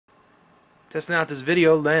Testing out this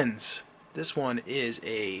video lens. This one is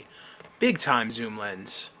a big time zoom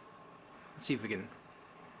lens. Let's see if we can...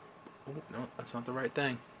 Oh, no, that's not the right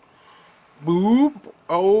thing. Boop!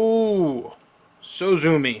 Oh! So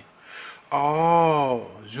zoomy. Oh!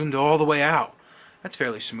 Zoomed all the way out. That's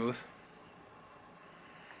fairly smooth.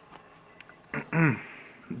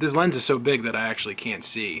 This lens is so big that I actually can't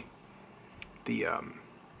see the...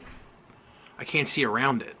 I can't see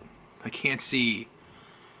around it. I can't see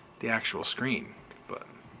the actual screen, but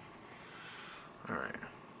alright.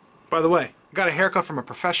 By the way, I got a haircut from a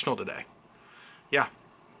professional today. Yeah,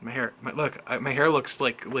 my hair looks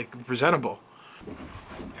like presentable.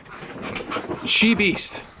 She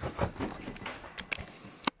beast.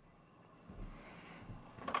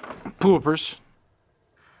 Poopers.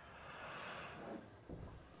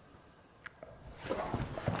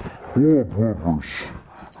 Yeah, poopers.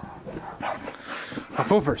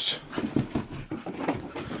 Poopers.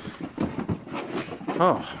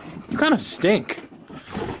 Oh, you kind of stink.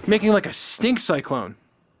 Making like a stink cyclone.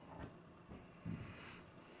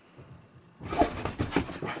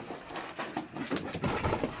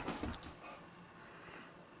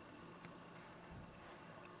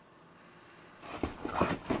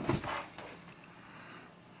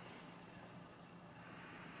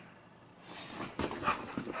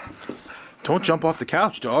 Don't jump off the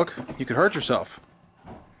couch, dog. You could hurt yourself.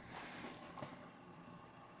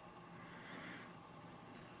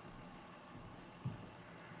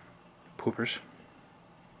 Poopers.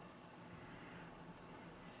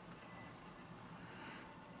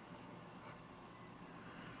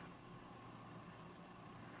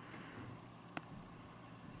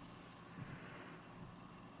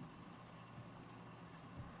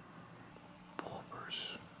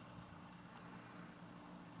 Poopers.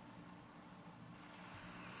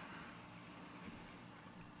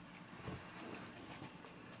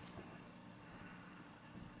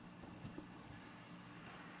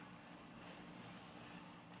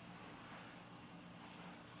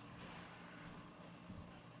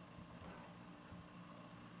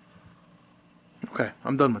 Okay,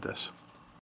 I'm done with this.